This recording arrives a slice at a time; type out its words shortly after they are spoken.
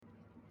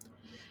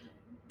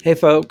Hey,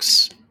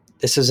 folks.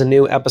 This is a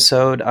new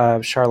episode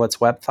of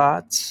Charlotte's Web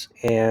Thoughts,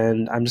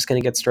 and I'm just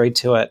going to get straight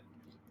to it.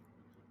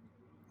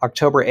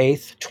 October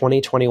 8th,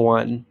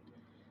 2021.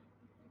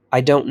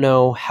 I don't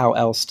know how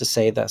else to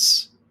say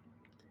this.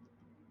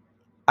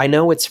 I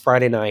know it's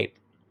Friday night.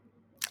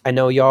 I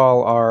know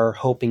y'all are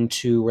hoping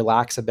to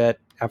relax a bit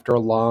after a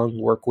long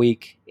work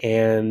week,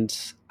 and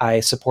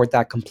I support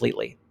that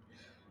completely.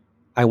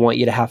 I want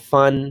you to have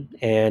fun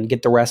and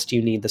get the rest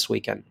you need this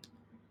weekend.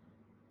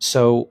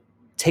 So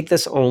take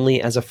this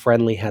only as a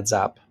friendly heads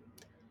up,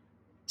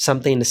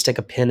 something to stick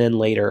a pin in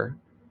later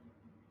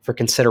for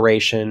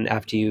consideration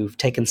after you've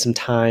taken some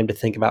time to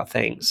think about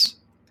things.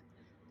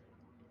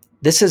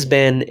 This has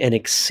been an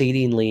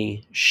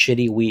exceedingly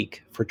shitty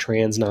week for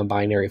trans non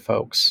binary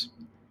folks.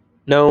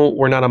 No,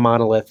 we're not a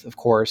monolith, of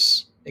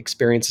course.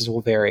 Experiences will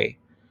vary.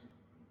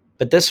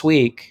 But this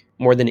week,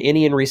 more than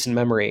any in recent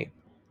memory,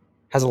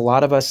 has a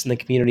lot of us in the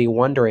community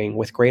wondering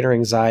with greater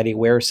anxiety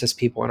where cis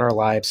people in our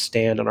lives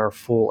stand on our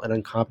full and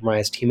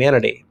uncompromised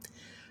humanity.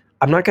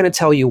 I'm not going to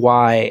tell you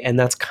why, and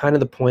that's kind of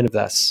the point of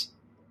this.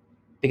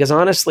 Because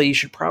honestly, you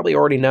should probably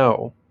already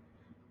know.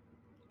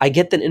 I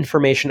get that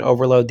information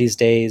overload these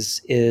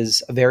days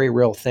is a very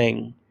real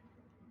thing.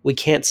 We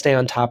can't stay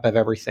on top of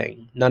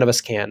everything. None of us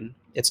can.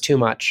 It's too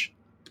much.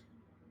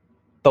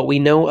 But we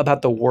know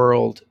about the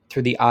world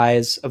through the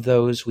eyes of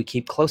those we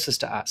keep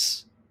closest to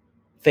us: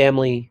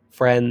 family,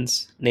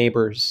 friends,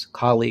 neighbors,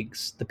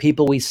 colleagues, the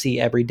people we see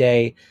every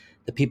day,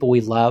 the people we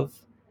love,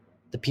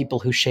 the people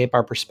who shape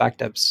our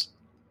perspectives.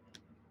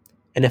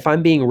 And if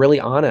I'm being really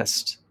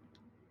honest,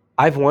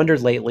 I've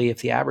wondered lately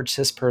if the average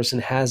cis person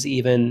has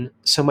even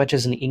so much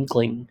as an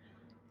inkling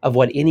of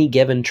what any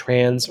given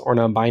trans or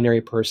non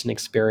binary person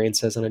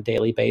experiences on a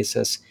daily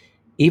basis,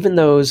 even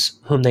those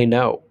whom they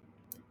know.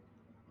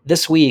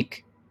 This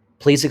week,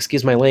 please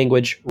excuse my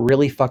language,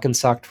 really fucking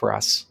sucked for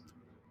us.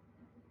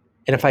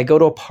 And if I go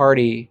to a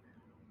party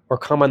or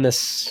come on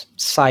this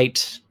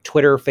site,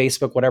 Twitter,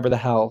 Facebook, whatever the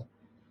hell,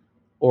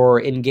 or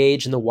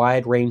engage in the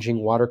wide ranging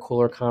water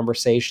cooler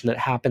conversation that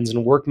happens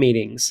in work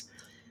meetings,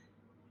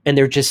 and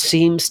there just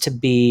seems to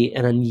be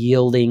an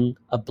unyielding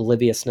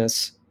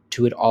obliviousness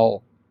to it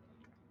all.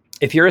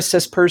 If you're a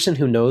cis person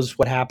who knows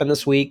what happened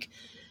this week,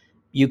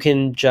 you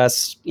can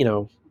just,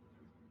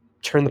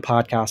 turn the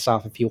podcast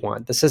off if you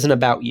want. This isn't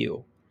about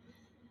you.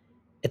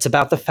 It's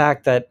about the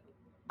fact that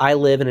I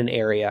live in an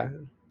area,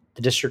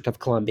 the District of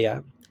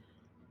Columbia,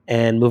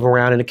 and move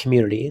around in a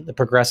community, the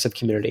progressive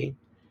community,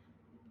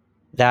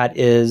 that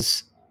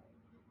is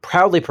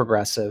proudly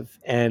progressive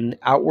and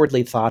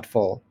outwardly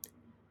thoughtful.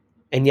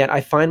 And yet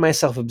I find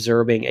myself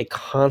observing a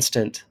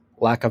constant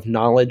lack of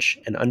knowledge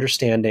and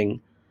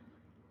understanding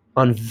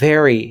on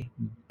very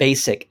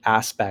basic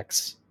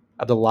aspects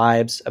of the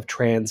lives of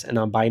trans and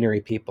non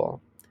binary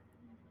people.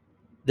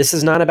 This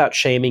is not about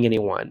shaming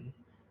anyone.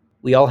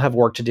 We all have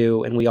work to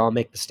do and we all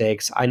make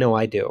mistakes. I know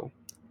I do.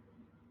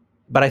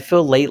 But I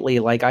feel lately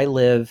like I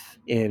live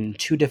in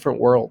two different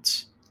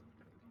worlds.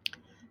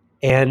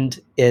 And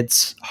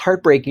it's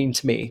heartbreaking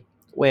to me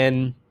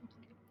when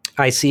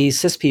I see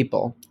cis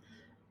people,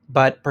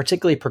 but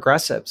particularly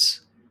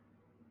progressives,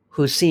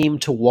 who seem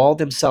to wall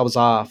themselves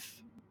off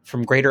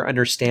from greater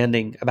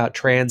understanding about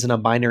trans and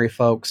non binary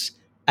folks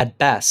at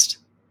best,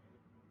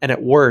 and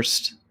at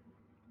worst,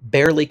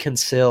 barely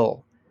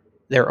conceal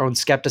their own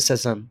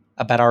skepticism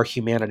about our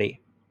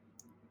humanity.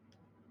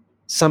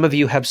 Some of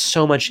you have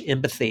so much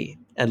empathy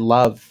and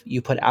love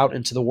you put out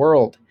into the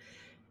world,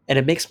 and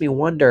it makes me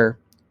wonder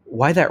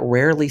why that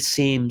rarely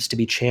seems to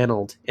be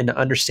channeled into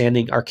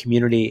understanding our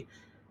community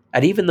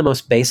at even the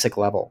most basic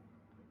level.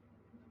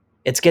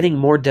 It's getting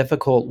more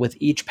difficult with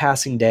each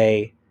passing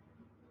day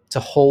to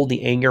hold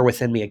the anger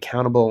within me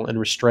accountable and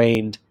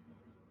restrained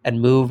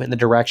and move in the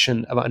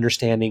direction of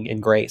understanding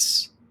and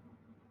grace.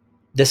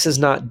 This is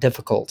not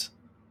difficult.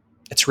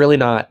 It's really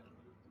not.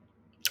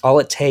 All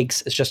it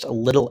takes is just a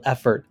little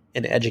effort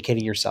in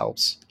educating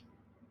yourselves.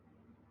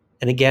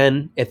 And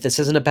again, if this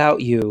isn't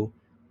about you,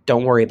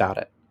 don't worry about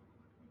it.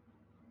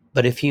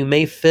 But if you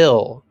may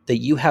feel that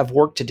you have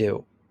work to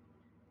do,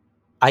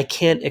 I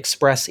can't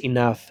express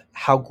enough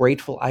how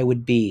grateful I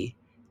would be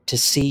to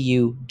see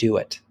you do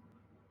it.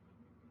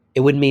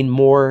 It would mean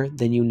more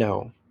than you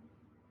know.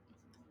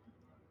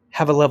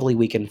 Have a lovely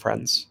weekend,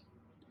 friends.